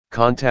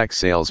Contact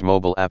Sales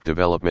Mobile App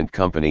Development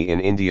Company in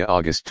India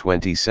August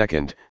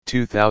 22,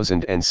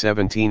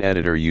 2017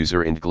 Editor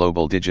User Int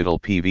Global Digital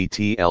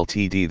PVT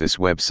Ltd. This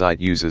website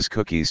uses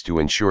cookies to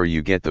ensure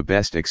you get the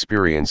best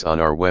experience on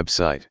our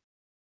website.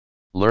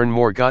 Learn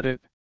more. Got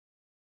it?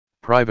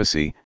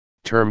 Privacy,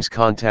 Terms.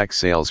 Contact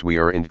Sales We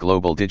are Int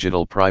Global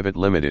Digital Private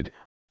Limited,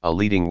 a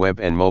leading web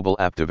and mobile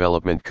app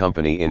development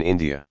company in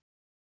India.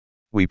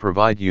 We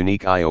provide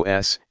unique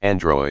iOS,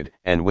 Android,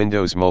 and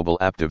Windows mobile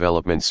app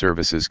development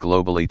services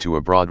globally to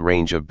a broad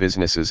range of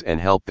businesses and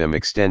help them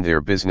extend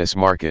their business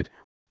market,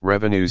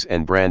 revenues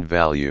and brand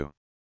value.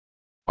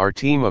 Our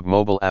team of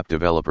mobile app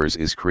developers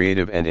is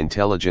creative and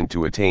intelligent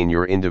to attain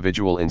your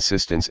individual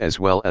insistence as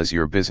well as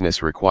your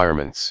business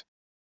requirements.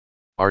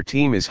 Our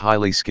team is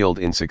highly skilled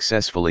in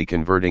successfully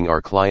converting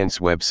our client's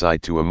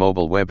website to a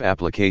mobile web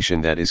application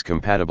that is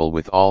compatible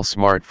with all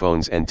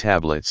smartphones and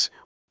tablets.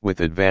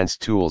 With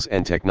advanced tools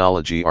and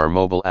technology, our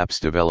mobile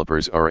apps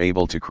developers are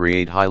able to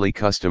create highly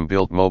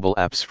custom-built mobile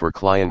apps for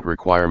client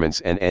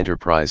requirements and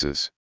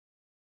enterprises.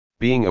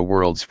 Being a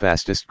world's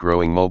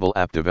fastest-growing mobile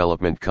app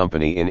development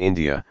company in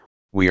India,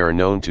 we are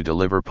known to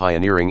deliver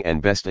pioneering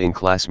and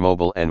best-in-class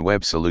mobile and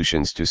web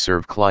solutions to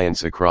serve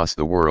clients across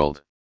the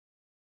world.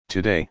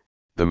 Today,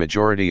 the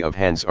majority of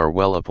hands are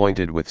well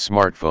acquainted with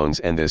smartphones,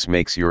 and this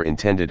makes your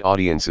intended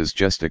audiences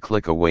just a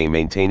click away.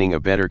 Maintaining a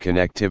better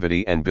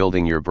connectivity and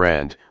building your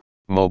brand,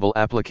 mobile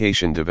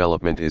application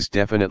development is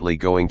definitely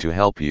going to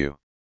help you.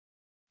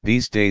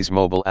 These days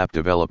mobile app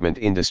development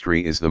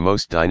industry is the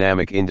most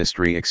dynamic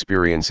industry,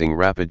 experiencing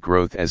rapid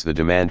growth as the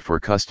demand for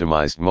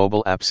customized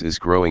mobile apps is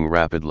growing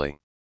rapidly.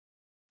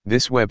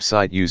 This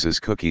website uses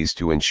cookies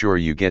to ensure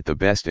you get the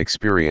best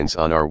experience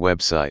on our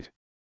website.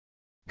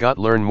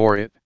 Learn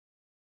more.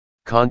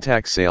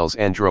 Contact Sales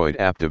Android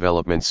App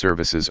Development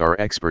Services. Our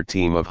expert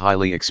team of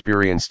highly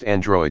experienced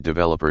Android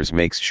developers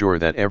makes sure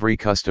that every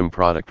custom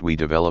product we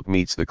develop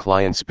meets the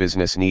client's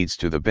business needs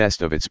to the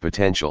best of its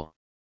potential.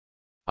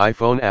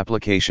 iPhone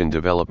Application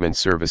Development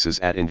Services.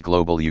 At Int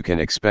Global you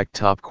can expect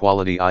top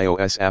quality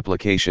iOS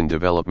application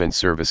development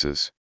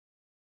services.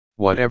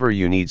 Whatever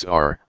your needs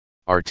are,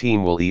 our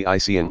team will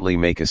efficiently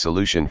make a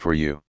solution for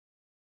you.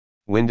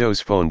 Windows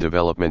Phone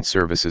Development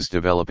Services.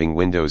 Developing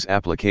Windows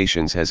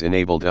applications has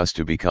enabled us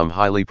to become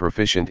highly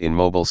proficient in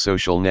mobile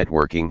social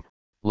networking,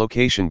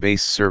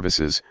 location-based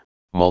services,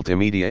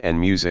 multimedia and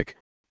music,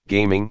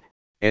 gaming,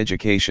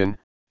 education,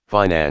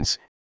 finance,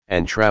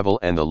 and travel,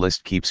 and the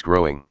list keeps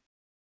growing.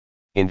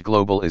 Int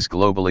Global is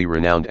globally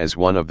renowned as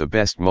one of the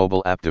best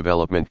mobile app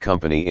development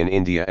company in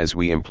India, as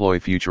we employ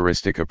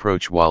futuristic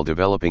approach while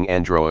developing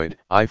Android,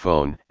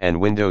 iPhone,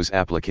 and Windows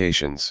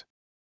applications.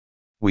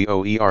 We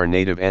offer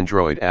native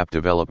Android app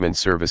development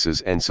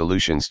services and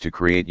solutions to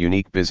create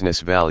unique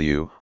business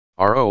value,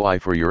 ROI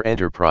for your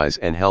enterprise,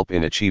 and help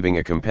in achieving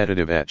a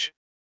competitive edge.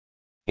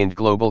 Int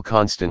Global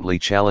constantly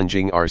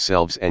challenging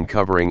ourselves and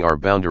covering our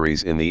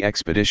boundaries in the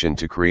expedition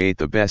to create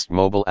the best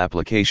mobile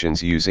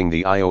applications using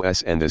the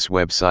iOS, and this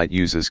website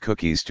uses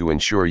cookies to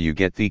ensure you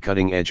get the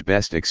cutting-edge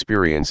best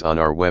experience on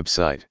our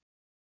website.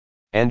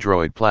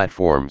 Android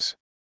platforms.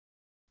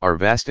 Our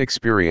vast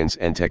experience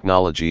and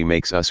technology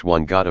makes us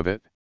one god of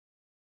it.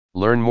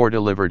 Learn more.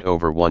 Delivered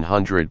over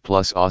 100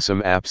 plus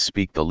awesome apps.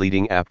 Speak the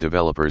leading app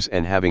developers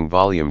and having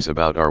volumes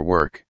about our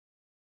work.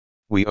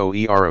 We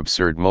offer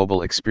absurd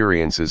mobile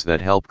experiences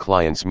that help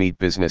clients meet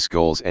business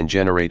goals and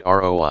generate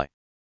ROI.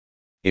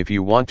 If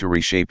you want to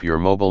reshape your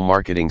mobile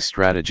marketing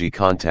strategy,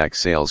 contact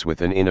sales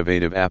with an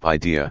innovative app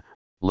idea,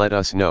 let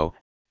us know,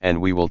 and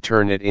we will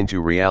turn it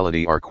into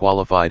reality. Our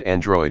qualified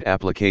Android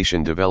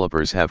application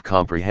developers have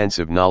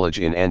comprehensive knowledge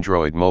in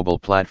Android mobile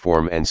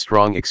platform and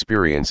strong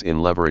experience in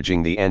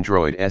leveraging the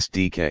Android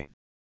SDK.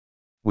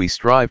 We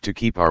strive to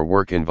keep our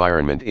work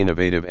environment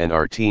innovative, and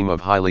our team of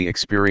highly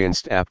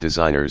experienced app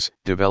designers,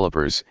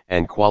 developers,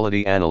 and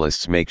quality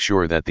analysts make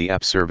sure that the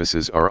app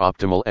services are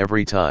optimal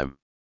every time.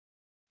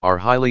 Our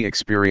highly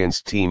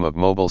experienced team of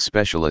mobile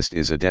specialists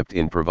is adept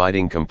in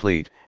providing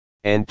complete,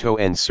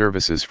 end-to-end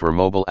services for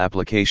mobile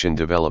application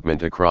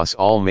development across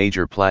all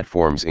major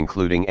platforms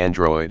including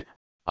Android,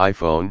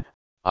 iPhone,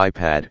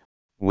 iPad,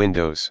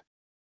 Windows.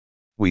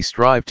 We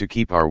strive to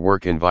keep our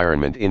work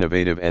environment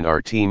innovative, and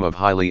our team of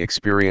highly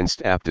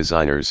experienced app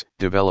designers,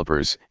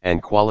 developers,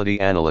 and quality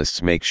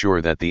analysts make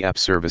sure that the app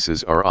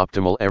services are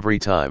optimal every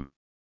time.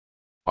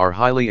 Our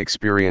highly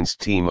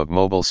experienced team of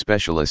mobile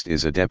specialists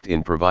is adept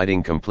in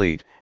providing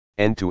complete,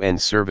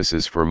 end-to-end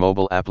services for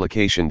mobile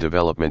application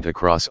development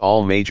across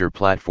all major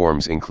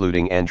platforms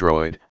including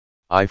Android,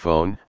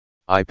 iPhone,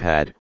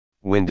 iPad,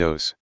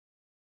 Windows.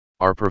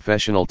 Our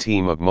professional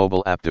team of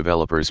mobile app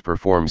developers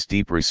performs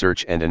deep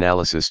research and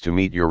analysis to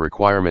meet your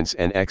requirements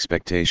and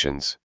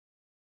expectations.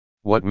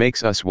 What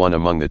makes us one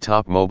among the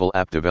top mobile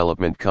app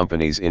development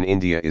companies in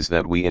India is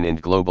that we in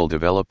Int Global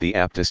develop the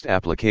aptest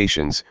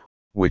applications,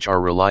 which are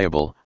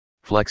reliable,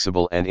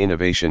 flexible, and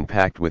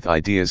innovation-packed with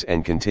ideas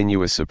and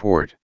continuous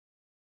support.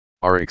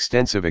 Our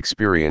extensive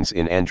experience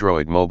in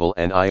Android mobile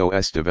and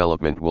iOS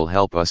development will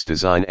help us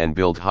design and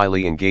build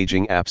highly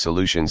engaging app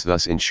solutions,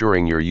 thus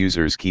ensuring your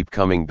users keep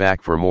coming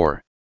back for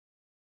more.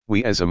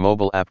 We as a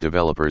mobile app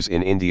developers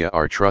in India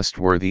are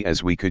trustworthy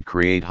as we could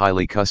create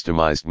highly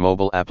customized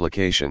mobile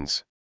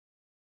applications.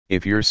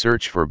 If your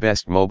search for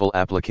best mobile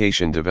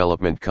application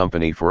development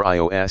company for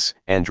iOS,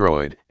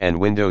 Android, and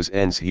Windows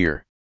ends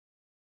here.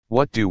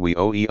 What do we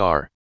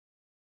OER?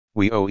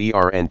 We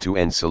OER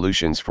end-to-end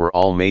solutions for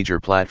all major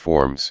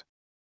platforms.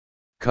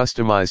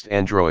 Customized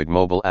Android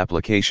mobile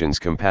applications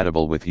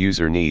compatible with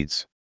user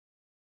needs.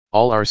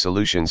 All our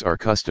solutions are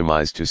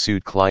customized to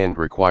suit client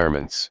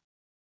requirements.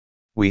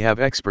 We have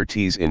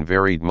expertise in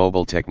varied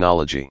mobile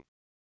technology.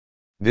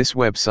 This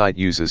website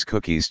uses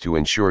cookies to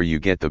ensure you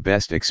get the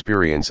best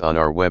experience on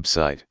our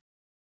website.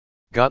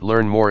 Got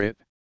learn more it?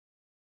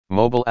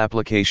 Mobile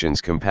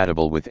applications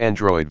compatible with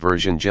Android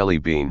version Jelly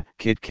Bean,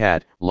 Kit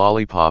Kat,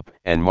 Lollipop,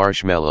 and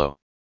Marshmallow.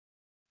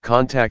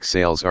 Contact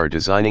sales are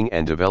designing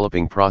and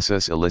developing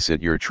process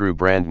elicit your true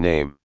brand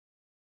name.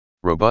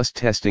 Robust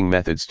testing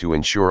methods to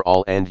ensure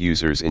all end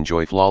users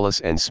enjoy flawless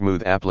and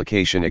smooth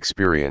application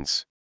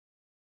experience.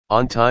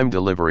 On-time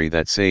delivery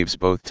that saves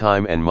both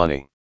time and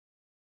money.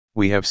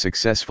 We have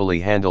successfully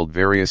handled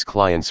various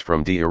clients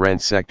from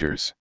different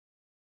sectors.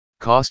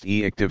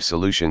 Cost-effective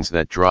solutions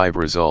that drive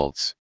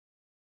results.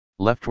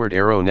 Leftward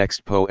arrow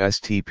next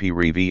post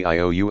revio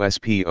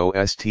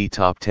USPOST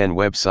top 10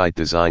 website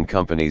design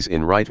companies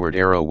in rightward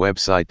arrow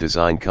website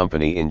design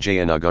company in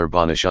Jayanagar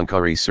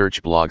Banashankari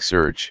search blog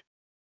search.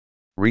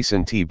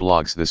 Recent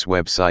blogs. This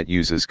website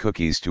uses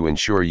cookies to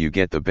ensure you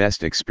get the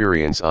best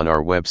experience on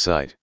our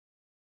website.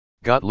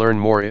 Got learn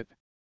more it?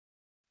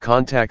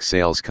 Contact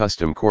sales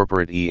custom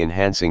corporate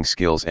enhancing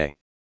skills A.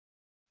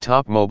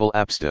 Top mobile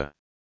appsta.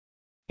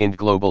 Ind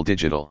Global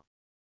Digital.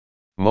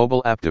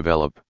 Mobile app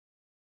develop.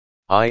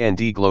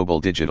 IND Global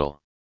Digital.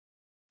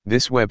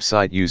 This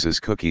website uses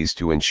cookies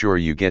to ensure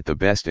you get the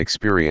best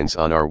experience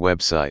on our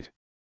website.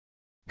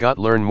 Got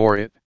learn more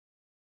it?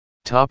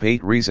 Top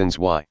 8 reasons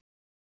why.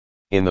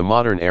 In the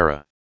modern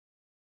era.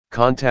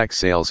 Contact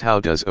sales. How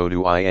does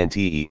Odoo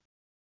INTE?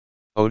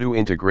 Odoo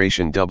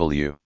integration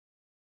W.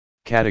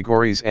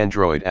 Categories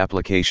Android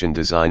application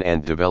design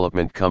and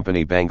development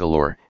company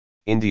Bangalore,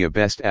 India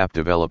best app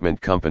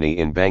development company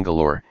in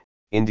Bangalore,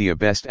 India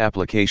best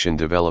application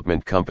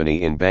development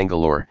company in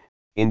Bangalore,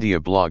 India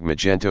blog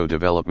Magento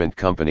development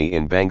company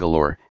in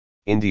Bangalore,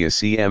 India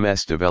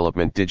CMS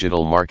development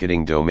digital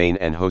marketing domain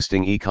and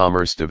hosting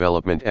e-commerce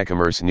development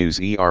e-commerce news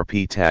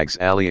ERP tags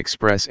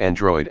AliExpress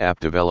Android app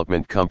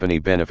development company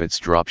benefits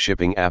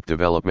dropshipping app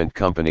development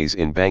companies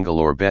in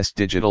Bangalore best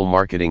digital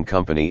marketing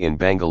company in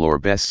Bangalore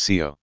best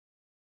SEO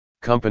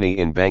company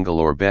in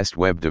Bangalore best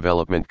web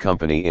development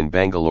company in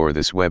Bangalore.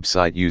 This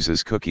website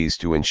uses cookies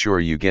to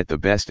ensure you get the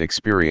best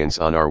experience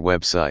on our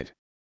website.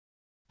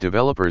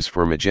 Developers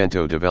for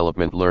Magento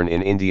development learn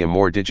in India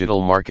more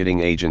digital marketing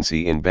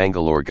agency in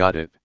Bangalore. Got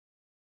it?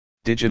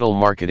 Digital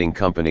marketing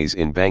companies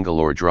in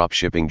Bangalore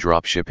dropshipping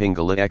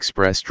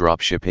AliExpress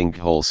dropshipping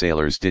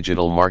wholesalers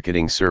digital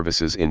marketing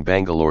services in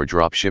Bangalore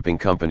dropshipping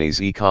companies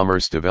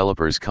e-commerce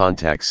developers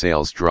contact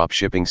sales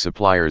dropshipping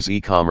suppliers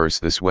e-commerce.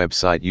 This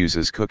website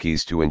uses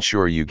cookies to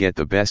ensure you get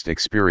the best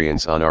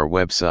experience on our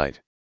website.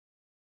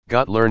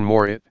 Got learn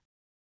more it?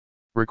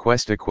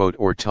 Request a quote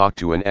or talk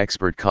to an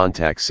expert.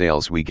 Contact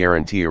sales. We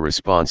guarantee a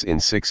response in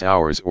 6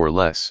 hours or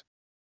less.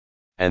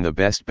 And the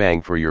best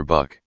bang for your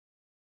buck.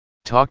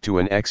 Talk to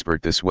an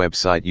expert. This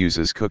website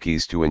uses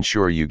cookies to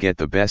ensure you get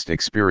the best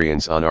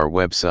experience on our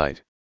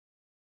website.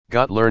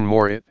 Got learn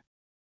more it?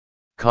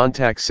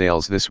 Contact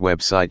sales. This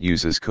website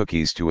uses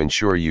cookies to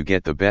ensure you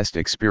get the best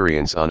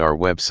experience on our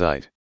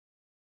website.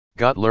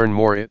 Got learn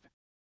more it?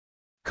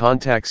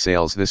 Contact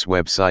sales. This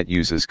website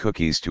uses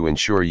cookies to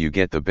ensure you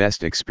get the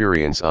best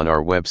experience on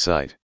our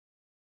website.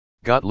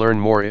 Got learn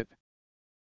more it?